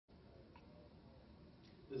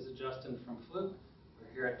This is Justin from Fluke.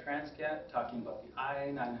 We're here at Transcat talking about the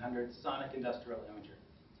ii900 Sonic Industrial Imager.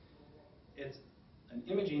 It's an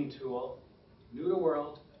imaging tool, new to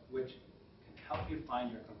world, which can help you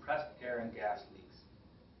find your compressed air and gas leaks.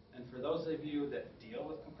 And for those of you that deal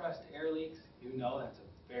with compressed air leaks, you know that's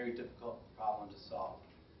a very difficult problem to solve.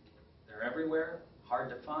 They're everywhere, hard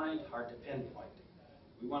to find, hard to pinpoint.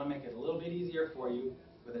 We want to make it a little bit easier for you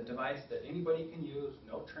with a device that anybody can use,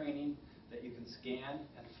 no training, that you can scan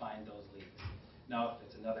and find those leaks. Now, if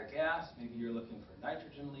it's another gas, maybe you're looking for a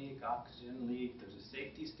nitrogen leak, oxygen leak, there's a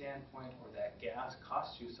safety standpoint, or that gas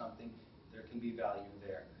costs you something, there can be value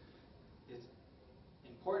there. It's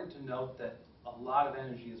important to note that a lot of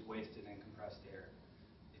energy is wasted in compressed air.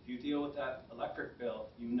 If you deal with that electric bill,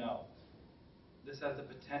 you know. This has the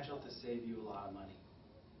potential to save you a lot of money.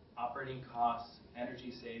 Operating costs,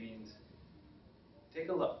 energy savings. Take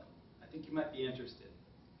a look. I think you might be interested.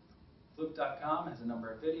 Fluke.com has a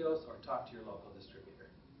number of videos, or talk to your local distributor.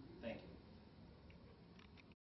 Thank you.